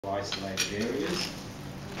isolated areas,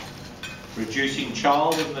 reducing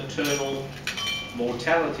child and maternal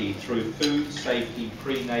mortality through food safety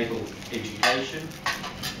prenatal education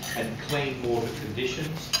and clean water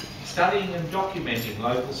conditions, studying and documenting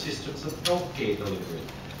local systems of healthcare delivery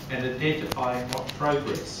and identifying what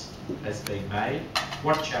progress has been made,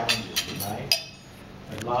 what challenges remain,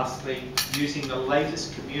 and lastly, using the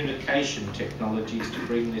latest communication technologies to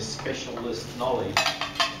bring this specialist knowledge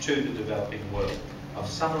to the developing world. I've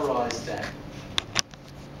summarised that.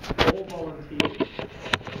 All volunteers,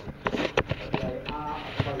 they are a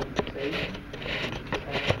floating team, it's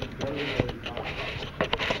happening very, very fast.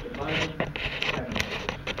 At the moment,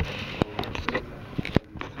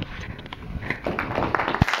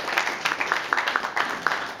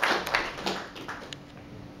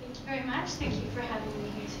 Thank you very much. Thank you for having me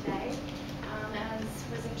here today. As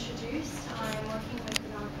was introduced, I'm working with the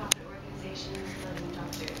nonprofit organization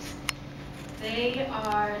FloatingDoctors. They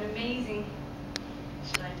are an amazing.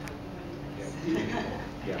 Should I talk more into this?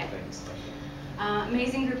 yeah, Okay. thanks.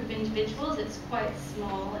 Amazing group of individuals. It's quite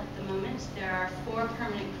small at the moment. There are 4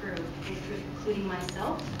 permanent crew, including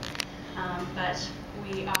myself, but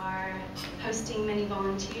we are hosting many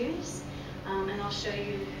volunteers, and I'll show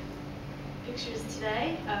you pictures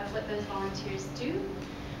today of what those volunteers do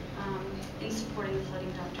in supporting the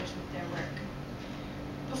Floating Doctors with their work.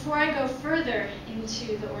 Before I go further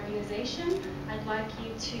into the organization, I'd like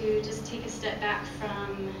you to just take a step back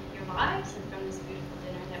from your lives and from this beautiful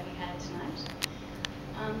dinner that we had tonight.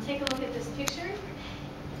 Take a look at this picture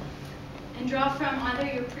and draw from either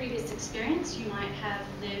your previous experience, you might have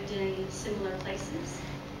lived in similar places,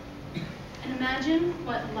 and imagine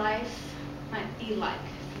what life might be like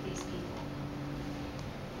for these people.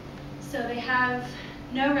 So they have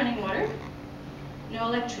no running water, no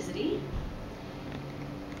electricity,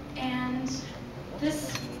 and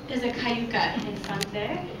this is a cayuca in front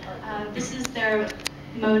there. This is their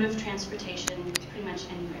mode of transportation pretty much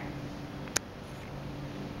anywhere.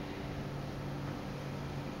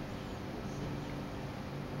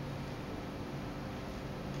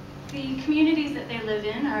 The communities that they live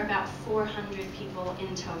in are about 400 people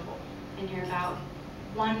in total, and you're about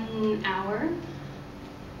 1 hour,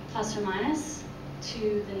 plus or minus,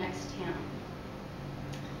 to the next town.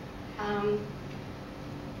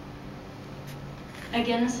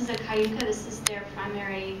 Again, this is a cayuca. This is their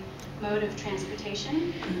primary mode of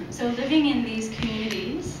transportation. So living in these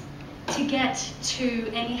communities, to get to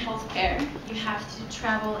any health care, you have to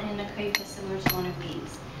travel in a cayuca similar to one of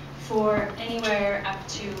these for anywhere up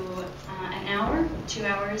to an hour, 2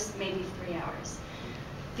 hours, maybe 3 hours.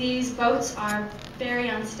 These boats are very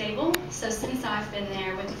unstable, so since I've been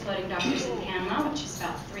there with the Floating Doctors in Panama, which is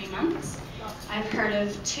about 3 months, I've heard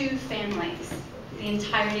of 2 families, the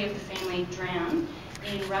entirety of the family drown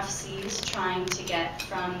in rough seas trying to get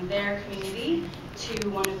from their community to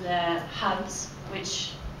one of the hubs,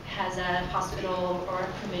 which has a hospital or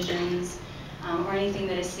provisions or anything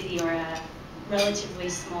that a city or a relatively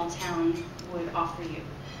small town would offer you.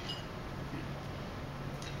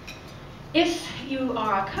 If you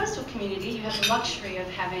are a coastal community, you have the luxury of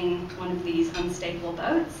having one of these unstable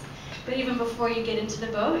boats, but even before you get into the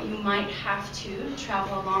boat, you might have to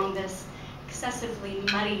travel along this excessively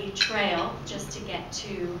muddy trail just to get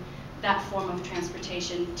to that form of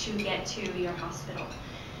transportation, to get to your hospital.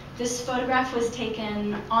 This photograph was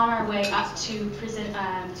taken on our way up to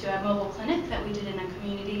a mobile clinic that we did in a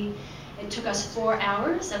community. It took us 4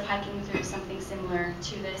 hours of hiking through something similar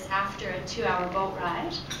to this after a 2-hour boat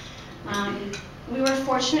ride. We were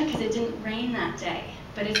fortunate because it didn't rain that day,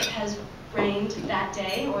 but if it has rained that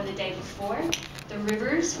day or the day before, the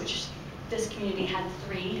rivers, which this community had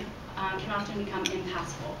 3, can often become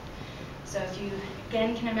impassable. So if you,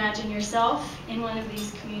 again, can imagine yourself in one of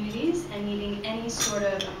these communities and needing any sort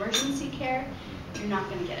of emergency care, you're not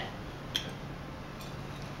going to get it.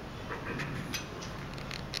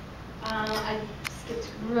 I skipped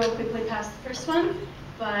real quickly past the first one,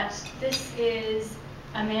 but this is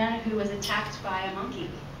a man who was attacked by a monkey,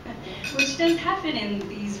 which does happen in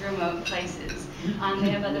these remote places. They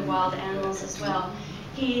have other wild animals as well.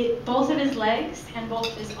 Both of his legs and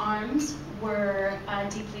both of his arms were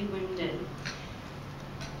deeply wounded.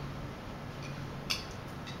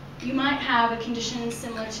 You might have a condition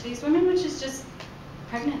similar to these women, which is just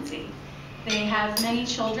pregnancy. They have many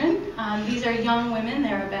children. These are young women.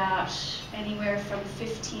 They're about anywhere from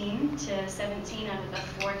 15 to 17 out of the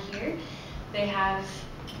 4 here. They have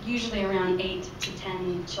usually around 8 to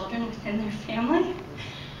 10 children within their family.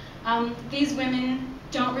 These women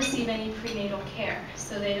don't receive any prenatal care,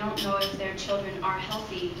 so they don't know if their children are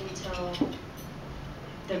healthy until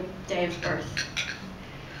the day of birth.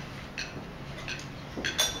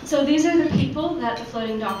 So these are the people that the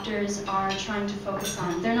floating doctors are trying to focus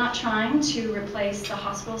on. They're not trying to replace the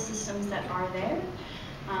hospital systems that are there.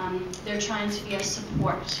 They're trying to be a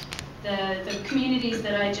support. The communities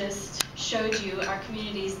that I just showed you are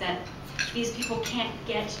communities that these people can't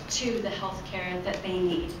get to the health care that they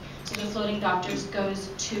need. So the floating doctors goes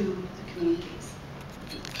to the communities.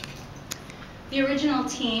 The original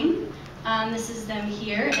team, this is them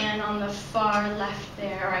here, and on the far left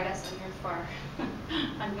there, or I guess on your far,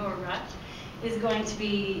 on your right, is going to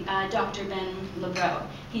be Dr. Ben LeBreau.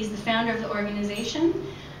 He's the founder of the organization,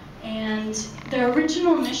 and their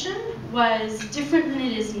original mission was different than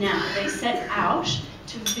it is now. They set out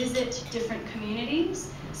to visit different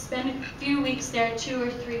communities, spend a few weeks there, 2 or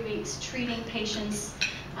 3 weeks, treating patients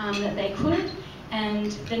that they could,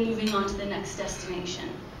 and then moving on to the next destination.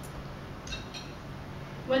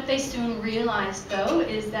 What they soon realized, though,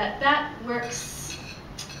 is that that works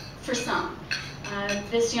for some.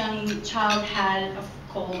 This young child had a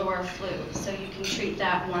cold or a flu, so you can treat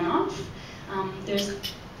that one-off. There's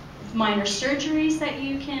minor surgeries that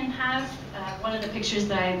you can have. One of the pictures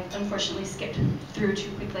that I unfortunately skipped through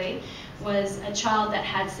too quickly was a child that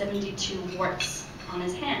had 72 warts on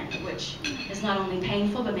his hand, which is not only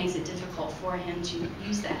painful but makes it difficult for him to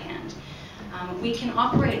use that hand. We can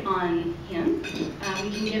operate on him.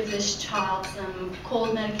 We can give this child some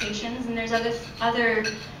cold medications, and there's other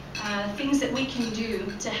things that we can do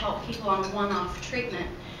to help people on a one-off treatment.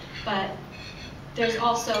 But there's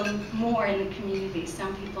also more in the community.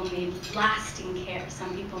 Some people need lasting care.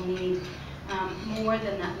 Some people need more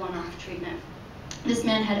than that one-off treatment. This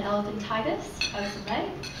man had elephantitis of the leg.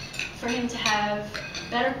 For him to have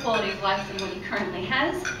better quality of life than what he currently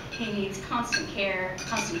has, he needs constant care,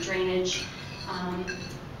 constant drainage.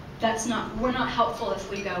 We're not helpful if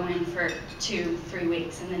we go in for 2-3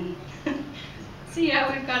 weeks and then see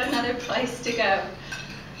how we've got another place to go.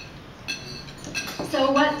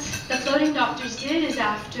 So what the floating doctors did is,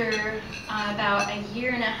 after about 1.5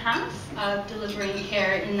 years of delivering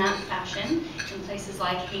care in that fashion in places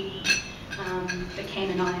like Haiti, the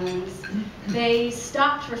Cayman Islands, they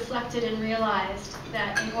stopped, reflected, and realized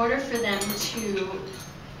that in order for them to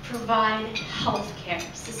provide health care,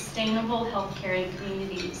 sustainable health care in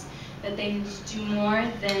communities, that they needed to do more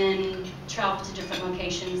than travel to different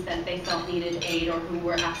locations that they felt needed aid or who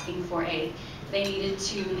were asking for aid. They needed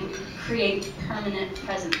to create permanent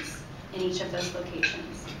presence in each of those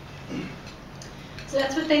locations. So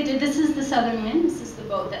that's what they did. This is the Southern Wind. This is the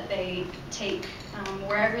boat that they take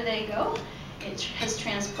wherever they go. It has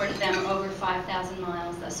transported them over 5,000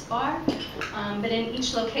 miles thus far. But in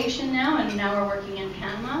each location now, and now we're working in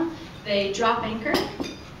Panama, they drop anchor,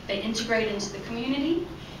 they integrate into the community,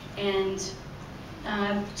 and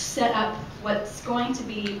set up what's going to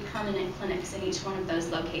be permanent clinics in each one of those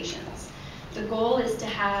locations. The goal is to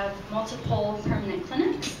have multiple permanent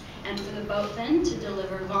clinics, and for the boat then to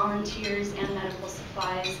deliver volunteers and medical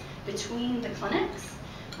supplies between the clinics,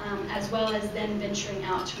 as well as then venturing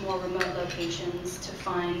out to more remote locations to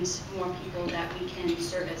find more people that we can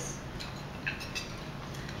service.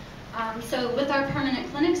 So with our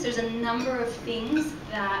permanent clinics, there's a number of things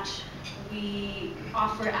that we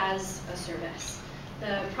offer as a service.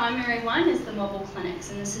 The primary one is the mobile clinics,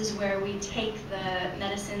 and this is where we take the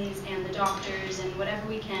medicines and the doctors and whatever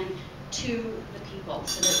we can to the people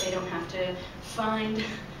so that they don't have to find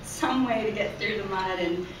some way to get through the mud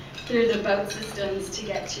and through the boat systems to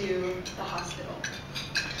get to the hospital.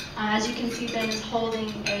 As you can see, Ben is holding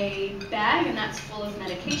a bag, and that's full of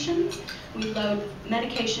medications. We load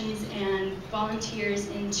medications and volunteers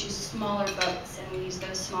into smaller boats, and we use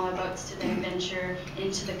those smaller boats to then venture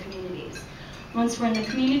into the communities. Once we're in the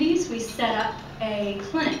communities, we set up a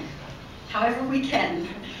clinic, however we can.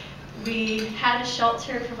 We had a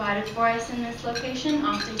shelter provided for us in this location.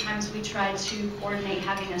 Oftentimes we try to coordinate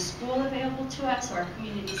having a school available to us or a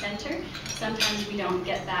community center. Sometimes we don't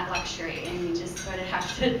get that luxury, and we just sort of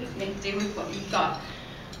have to make do with what we've got.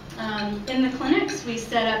 In the clinics, we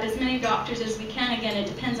set up as many doctors as we can. Again, it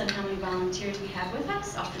depends on how many volunteers we have with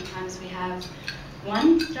us. Oftentimes we have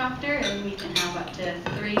 1 doctor, and we can have up to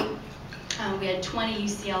 3. We had 20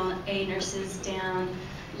 UCLA nurses down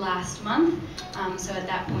last month, so at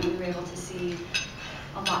that point we were able to see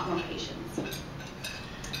a lot more patients.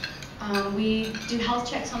 We do health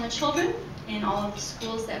checks on the children in all of the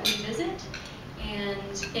schools that we visit,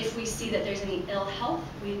 and if we see that there's any ill health,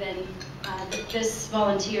 we then, this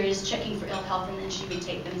volunteer is checking for ill health, and then she would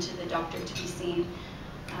take them to the doctor to be seen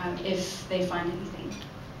if they find anything.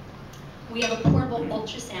 We have a portable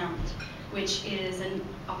ultrasound, which is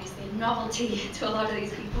obviously a novelty to a lot of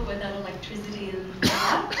these people without electricity and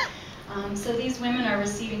that. So these women are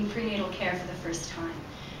receiving prenatal care for the first time.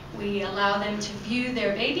 We allow them to view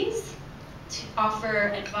their babies, to offer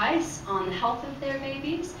advice on the health of their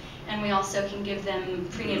babies, and we also can give them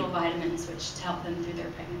prenatal vitamins, which to help them through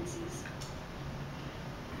their pregnancies.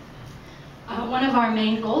 One of our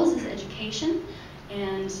main goals is education,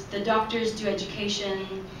 and the doctors do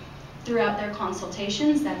education throughout their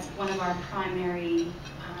consultations. That's one of our primary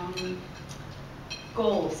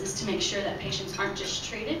goals, is to make sure that patients aren't just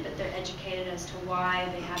treated, but they're educated as to why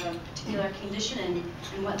they have a particular condition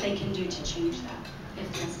and what they can do to change that, if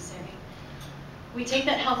necessary. We take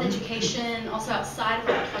that health education also outside of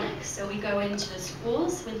our clinics. So we go into the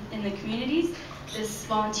schools in the communities. This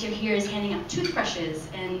volunteer here is handing out toothbrushes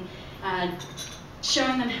and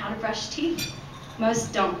showing them how to brush teeth.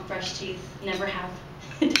 Most don't brush teeth, never have.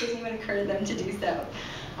 It doesn't even occur to them to do so.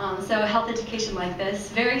 So health education like this,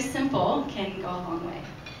 very simple, can go a long way.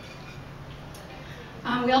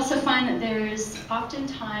 We also find that there's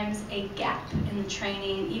oftentimes a gap in the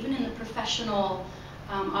training, even in the professional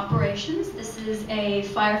operations. This is a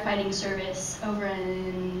firefighting service over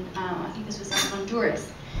in, I think this was in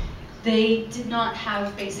Honduras. They did not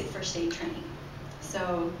have basic first aid training.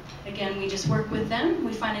 So again, we just work with them.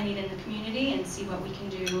 We find a need in the community and see what we can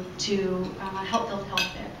do to help build health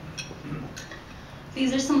there.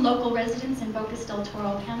 These are some local residents in Bocas del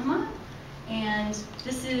Toro, Panama. And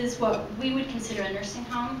this is what we would consider a nursing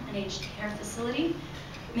home, an aged care facility.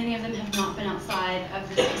 Many of them have not been outside of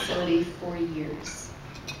this facility for years.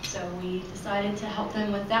 So we decided to help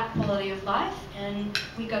them with that quality of life, and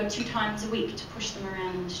we go 2 times a week to push them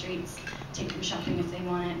around in the streets, take them shopping if they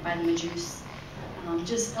want it, buy them a juice.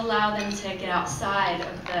 Just allow them to get outside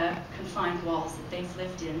of the confined walls that they've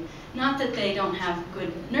lived in. Not that they don't have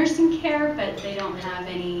good nursing care, but they don't have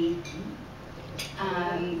any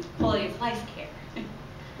quality of life care.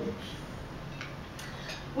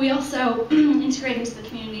 We also integrate into the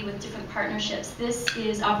community with different partnerships. This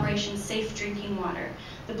is Operation Safe Drinking Water.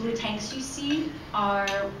 The blue tanks you see are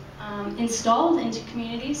installed into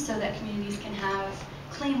communities so that communities can have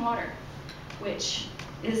clean water, which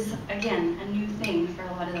is, again, a new thing for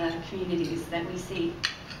a lot of the communities that we see.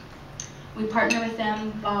 We partner with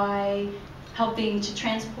them by helping to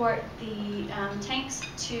transport the tanks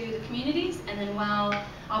to the communities, and then while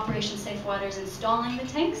Operation Safe Water is installing the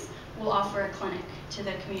tanks, we'll offer a clinic to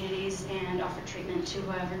the communities and offer treatment to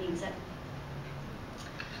whoever needs it.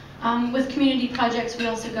 With community projects, we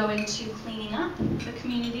also go into cleaning up the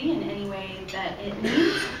community in any way that it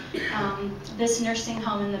needs. This nursing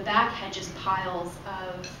home in the back had just piles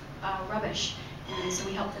of rubbish, and so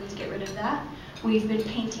we help them to get rid of that. We've been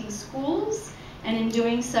painting schools, and in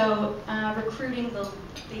doing so, recruiting the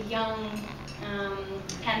young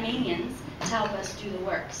Panamanians to help us do the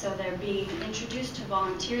work. So they're being introduced to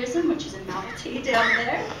volunteerism, which is a novelty down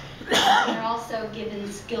there. And they're also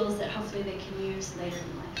given skills that hopefully they can use later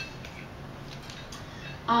in life.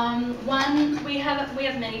 We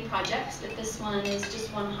have many projects, but this one is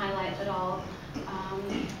just one highlight that I'll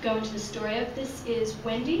go into the story of. This is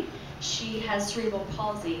Wendy. She has cerebral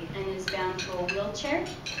palsy and is bound to a wheelchair.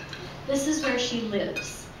 This is where she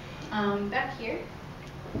lives. Back here,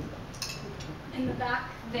 in the back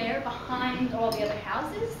there, behind all the other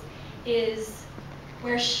houses, is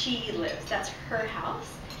where she lives. That's her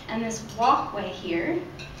house. And this walkway here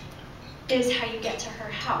is how you get to her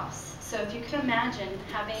house. So if you can imagine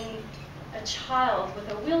having a child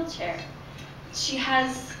with a wheelchair, she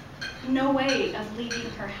has no way of leaving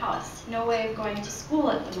her house, no way of going to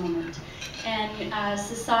school at the moment. And a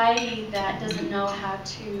society that doesn't know how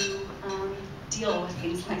to deal with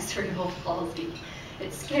things like cerebral palsy,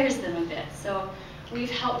 it scares them a bit. So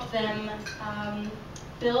we've helped them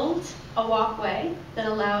build a walkway that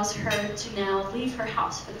allows her to now leave her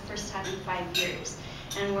house for the first time in 5 years.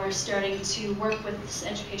 And we're starting to work with this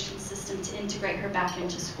education system to integrate her back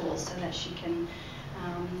into school so that she can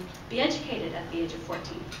be educated at the age of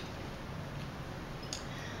 14.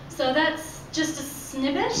 So that's just a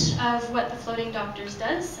snippet of what the Floating Doctors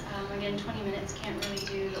does. Again, 20 minutes can't really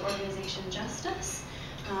do the organization justice.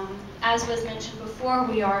 As was mentioned before,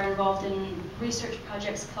 we are involved in research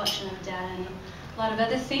projects, collection of data, and a lot of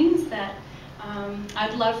other things that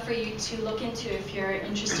I'd love for you to look into if you're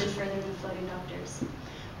interested further in the Floating Doctors.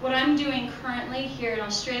 What I'm doing currently here in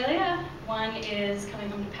Australia, one is coming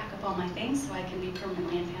home to pack up all my things so I can be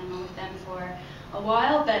permanently in Panama with them for a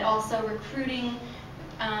while, but also recruiting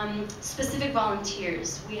specific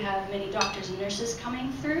volunteers. We have many doctors and nurses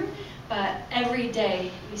coming through, but every day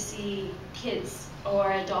we see kids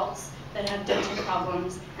or adults that have dental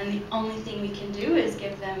problems, and the only thing we can do is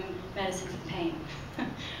give them medicine for pain.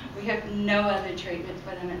 We have no other treatment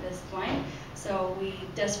for them at this point, so we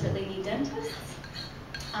desperately need dentists.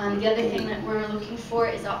 The other thing that we're looking for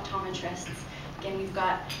is optometrists. Again, we've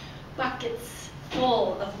got buckets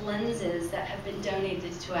full of lenses that have been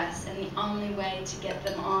donated to us, and the only way to get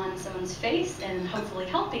them on someone's face and hopefully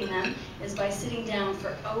helping them is by sitting down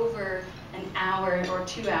for over an hour or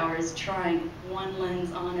 2 hours trying one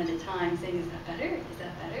lens on at a time, saying, is that better? Is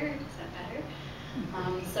that better? Is that better?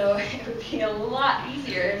 So it would be a lot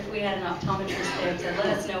easier if we had an optometrist there to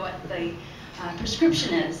let us know what the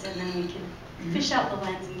prescription is, and then we can fish out the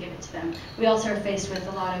lens and give it to them. We also are faced with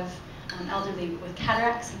a lot of elderly with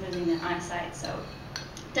cataracts and losing their eyesight, so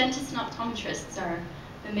dentists and optometrists are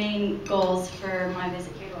the main goals for my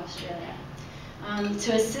visit here to Australia.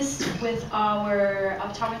 To assist with our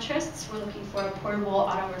optometrists, we're looking for a portable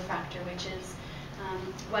autorefractor, which is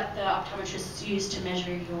what the optometrists use to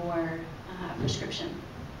measure your prescription.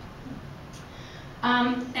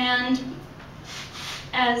 And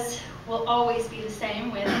as will always be the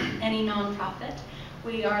same with any nonprofit,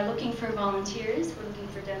 we are looking for volunteers, we're looking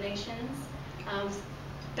for donations.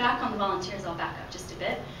 Back on the volunteers, I'll back up just a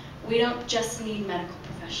bit. We don't just need medical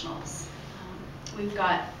professionals. We've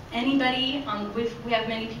got anybody, we have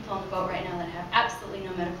many people on the boat right now that have absolutely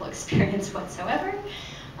no medical experience whatsoever.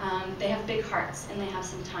 They have big hearts and they have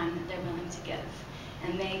some time that they're willing to give,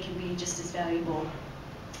 and they can be just as valuable.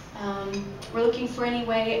 We're looking for any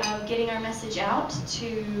way of getting our message out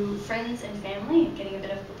to friends and family and getting a bit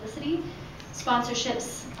of publicity,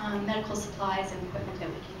 sponsorships, medical supplies and equipment that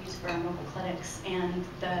we can use for our mobile clinics and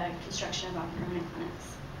the construction of our permanent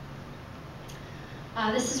clinics.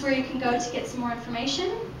 This is where you can go to get some more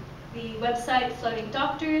information. The website, Floating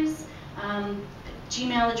Doctors,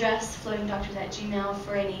 Gmail address, floatingdoctors@gmail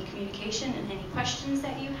for any communication and any questions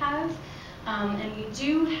that you have. And we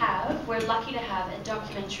do have, we're lucky to have a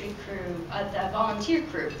documentary crew, a volunteer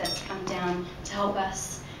crew that's come down to help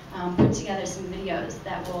us put together some videos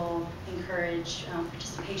that will encourage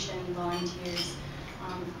participation, volunteers.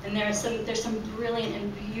 And there's some brilliant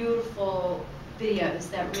and beautiful videos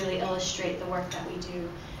that really illustrate the work that we do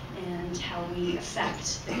and how we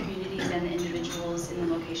affect the communities and the individuals in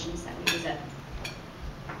the locations that we visit.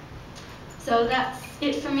 So that's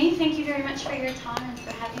it for me. Thank you very much for your time and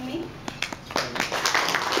for having me.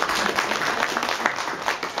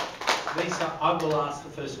 Lisa, I will ask the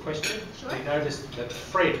first question. Sure. We noticed that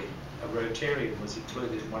Fred, a Rotarian, was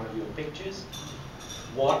included in one of your pictures.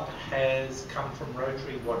 What has come from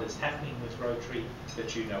Rotary? What is happening with Rotary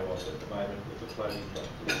that you know of at the moment with the Floating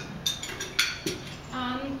Doctors?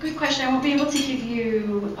 Good question. I won't be able to give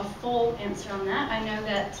you a full answer on that. I know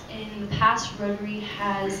that in the past, Rotary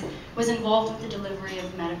was involved with the delivery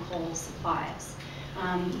of medical supplies.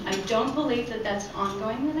 I don't believe that that's an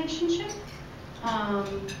ongoing relationship.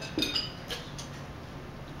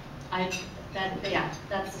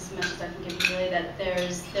 That's as much as I can give you, really, that there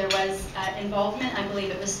was involvement. I believe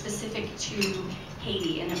it was specific to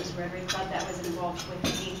Haiti, and it was Rotary Club that was involved with the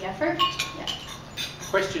Haiti effort. Yeah.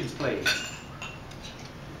 Questions, please.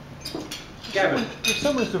 Gavin. If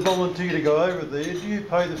someone's to volunteer to go over there, do you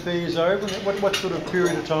pay the fares over? What sort of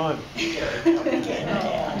period of time?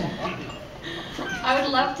 I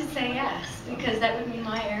would love to say yes, because that would mean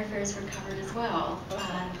my airfares were covered as well.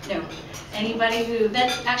 No. Anybody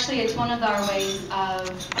it's one of our ways of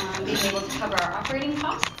being able to cover our operating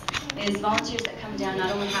costs, is volunteers that come down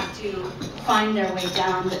not only have to find their way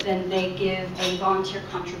down, but then they give a volunteer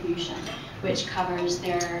contribution, which covers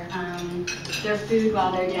their food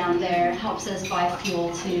while they're down there, helps us buy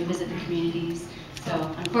fuel to visit the communities.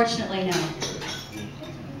 So unfortunately, no.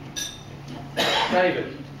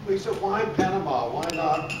 David. Lisa, why Panama? Why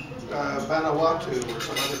not Vanuatu or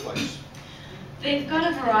some other place? They've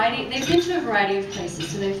got a variety. They've been to a variety of places.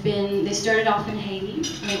 So they started off in Haiti,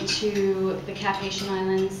 went to the Cap-Haitian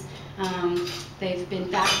Islands. They've been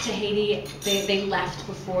back to Haiti. They left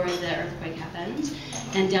before the earthquake happened,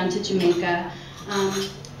 and down to Jamaica.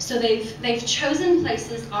 So they've chosen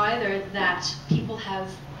places either that people have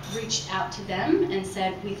reached out to them and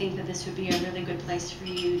said, we think that this would be a really good place for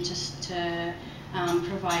you just to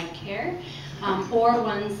provide care, or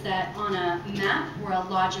ones that on a map were a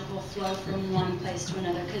logical flow from one place to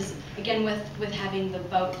another. Because again, with having the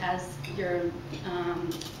boat as your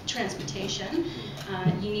transportation,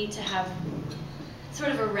 you need to have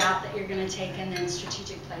sort of a route that you're going to take and then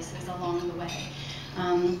strategic places along the way.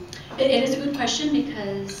 It is a good question,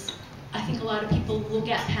 because I think a lot of people look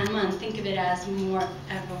at Panama and think of it as more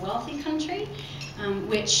of a wealthy country,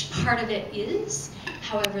 which part of it is.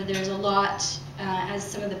 However, there's a lot, as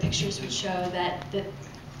some of the pictures would show, that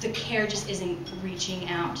the care just isn't reaching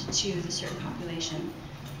out to the certain population.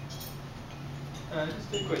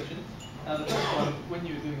 Just two questions. The first one, when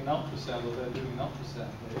you're doing an ultrasound, or they're doing an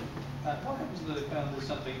ultrasound there, what happens if they found there's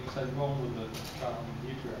something, say, wrong with the child in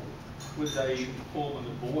utero? Would they perform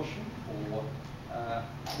an abortion, or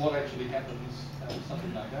what actually happens with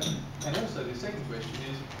something like that? And also, the second question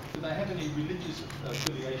is, do they have any religious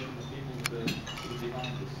affiliation, the people that are sort of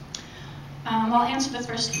behind this? I'll answer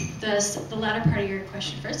the latter part of your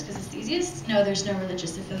question first, because it's the easiest. No, there's no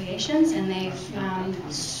religious affiliations, and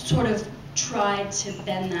they've sort of tried to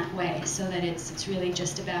bend that way so that it's really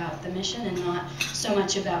just about the mission and not so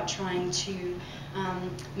much about trying to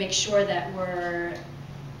make sure that we're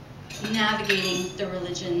navigating the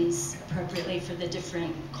religions appropriately for the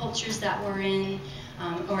different cultures that we're in,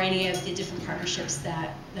 or any of the different partnerships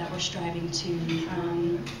that we're striving to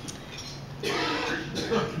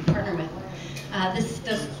partner with.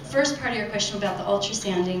 The first part of your question about the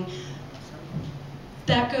ultrasounding,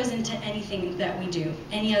 that goes into anything that we do,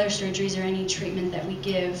 any other surgeries or any treatment that we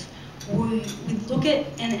give. We look at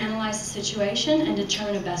and analyze the situation and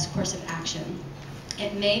determine a best course of action.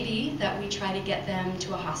 It may be that we try to get them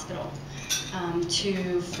to a hospital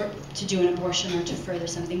to do an abortion or to further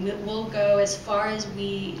something. We'll go as far as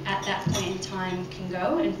we, at that point in time, can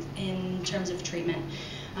go in terms of treatment.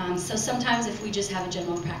 So sometimes if we just have a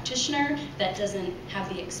general practitioner that doesn't have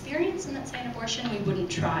the experience in, let's say, an abortion, we wouldn't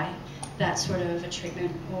try that sort of a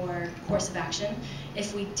treatment or course of action.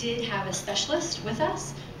 If we did have a specialist with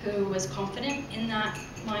us who was confident in that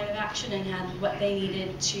line of action and had what they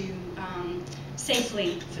needed to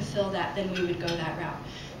safely fulfill that, then we would go that route.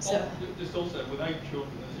 So, just also, with 8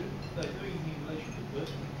 children, are they doing any relation to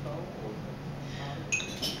birth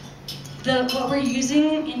control? What we're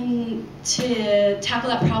using to tackle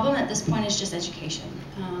that problem at this point is just education.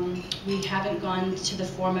 We haven't gone to the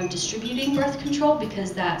form of distributing birth control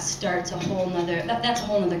because that starts a whole nother, that's a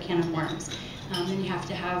whole nother can of worms. And you have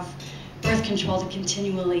to have birth control to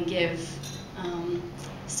continually give.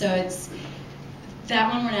 So it's,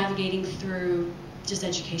 that one we're navigating through just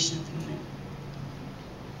education at the moment.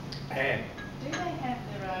 And do they have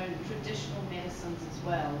their own traditional medicines as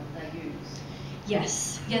well that they use?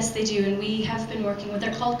 Yes, they do, and we have been working with,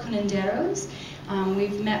 they're called curanderos.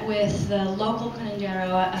 We've met with the local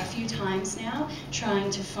curandero a few times now, trying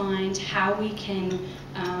to find how we can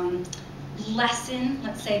lessen,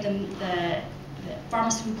 let's say, the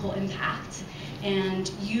pharmaceutical impact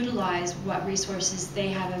and utilize what resources they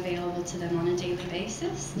have available to them on a daily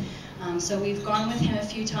basis. So we've gone with him a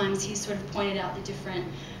few times. He's sort of pointed out the different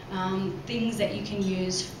things that you can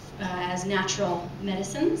use as natural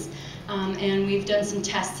medicines, and we've done some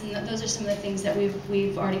tests, and those are some of the things that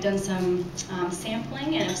we've already done some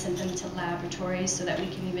sampling and have sent them to laboratories so that we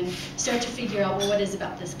can even start to figure out, well, what is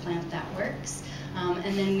about this plant that works.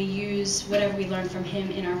 And then we use whatever we learn from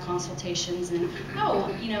him in our consultations, and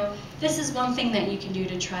this is one thing that you can do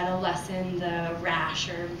to try to lessen the rash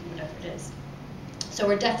or whatever it is. So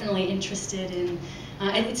we're definitely interested in,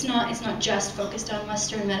 it's not just focused on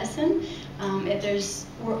Western medicine.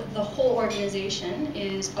 The whole organization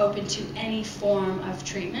is open to any form of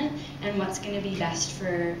treatment and what's going to be best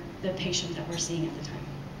for the patient that we're seeing at the time.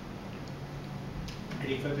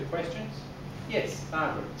 any further questions? Yes,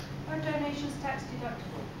 Margaret. Are donations tax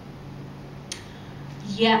deductible?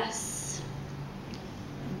 Yes.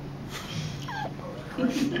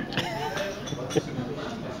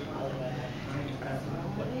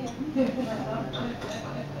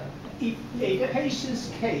 If a patient's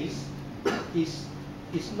case is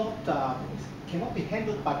not cannot be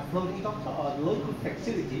handled by floating doctor or local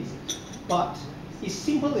facilities, but it's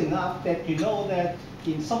simple enough that you know that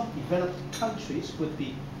in some developed countries would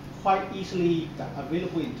be quite easily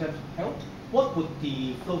available in terms of help, what would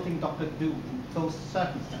the floating doctor do in those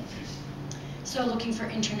circumstances? So looking for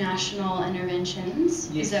international interventions,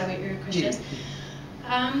 yes. Is that what your question yes.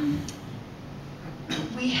 is?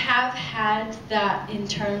 We have had that in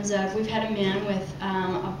terms of, we've had a man with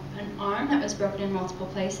an arm that was broken in multiple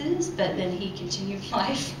places, but then he continued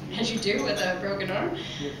life, as you do with a broken arm.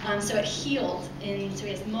 So it healed, so he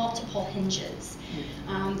has multiple hinges.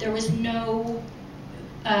 There was no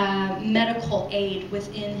medical aid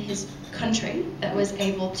within his country that was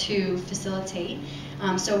able to facilitate.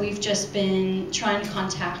 So we've just been trying to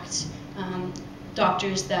contact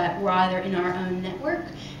doctors that were either in our own network,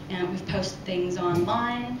 and we've posted things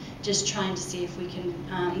online, just trying to see if we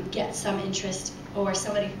can get some interest or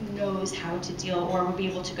somebody who knows how to deal or will be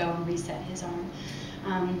able to go and reset his arm.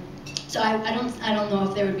 So I don't know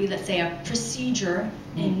if there would be, let's say, a procedure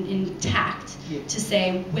intact to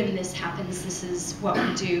say when this happens, this is what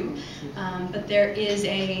we do. But there is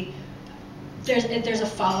there's a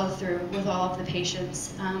follow through with all of the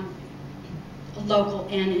patients. local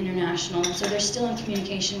and international. So they're still in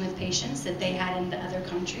communication with patients that they had in the other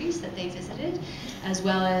countries that they visited, as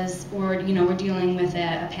well as, we're dealing with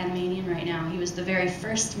a Panamanian right now. He was the very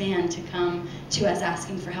first man to come to us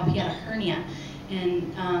asking for help. He had a hernia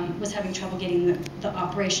and was having trouble getting the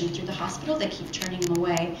operation through the hospital. They keep turning him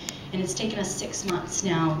away. And it's taken us 6 months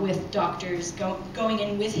now with doctors going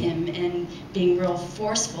in with him and being real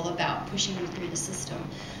forceful about pushing him through the system.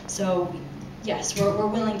 So yes, we're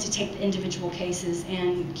willing to take the individual cases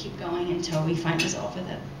and keep going until we find resolve with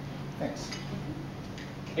it. Thanks.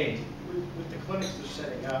 Ed. With the clinics they're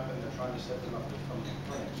setting up and they're trying to set them up as permanent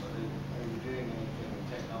clinics, are you doing anything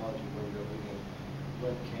with technology where you're bringing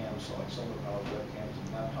webcams, like solar-powered webcams and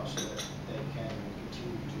laptops, so that they can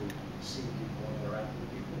continue to see people and interact with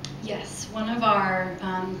people? Yes, one of our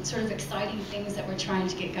sort of exciting things that we're trying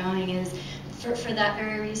to get going is for that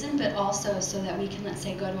very reason, but also so that we can, let's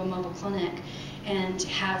say, go to a mobile clinic and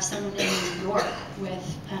have someone in New York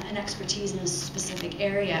with an expertise in a specific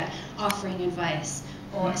area offering advice.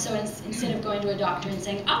 Or so instead of going to a doctor and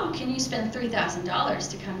saying, oh, can you spend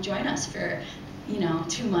 $3,000 to come join us for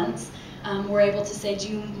 2 months, we're able to say, do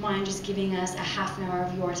you mind just giving us a half an hour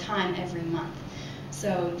of your time every month?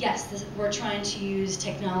 So yes, we're trying to use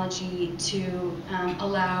technology to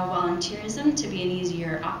allow volunteerism to be an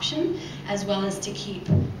easier option, as well as to keep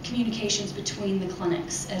communications between the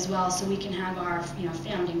clinics as well, so we can have our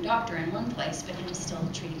founding doctor in one place, but him still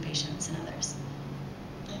treating patients in others.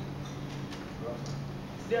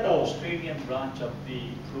 Is there an Australian branch of the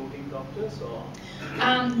FloatingDoctors, or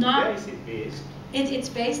where is it based? It's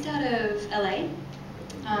based out of LA.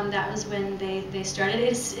 That was when they started.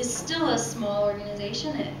 It's still a small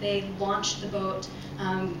organization. They launched the boat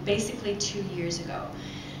basically 2 years ago.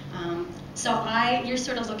 So you're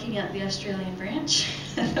sort of looking at the Australian branch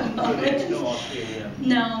at the moment. So there's no Australian?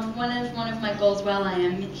 No, one of my goals while I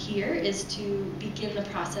am here is to begin the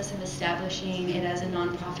process of establishing it as a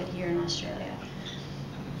non-profit here in Australia.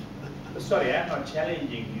 Sorry, I'm not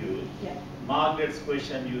challenging you. Yeah. Margaret's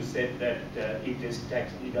question, you said that it is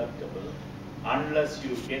tax deductible. Unless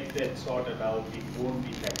you get that sorted out, it won't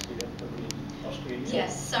be tax deductible in Australia?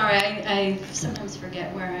 Yes, sorry, I sometimes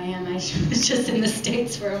forget where I am. I was just in the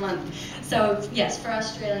States for a month. So yes, for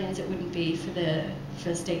Australians it wouldn't be. For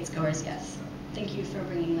the States goers, yes. Thank you for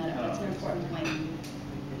bringing that up. It's an important point.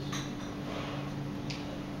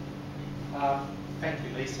 Thank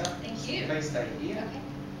you, Lisa. Thank you. Please stay here. Okay.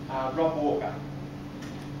 Rob Walker.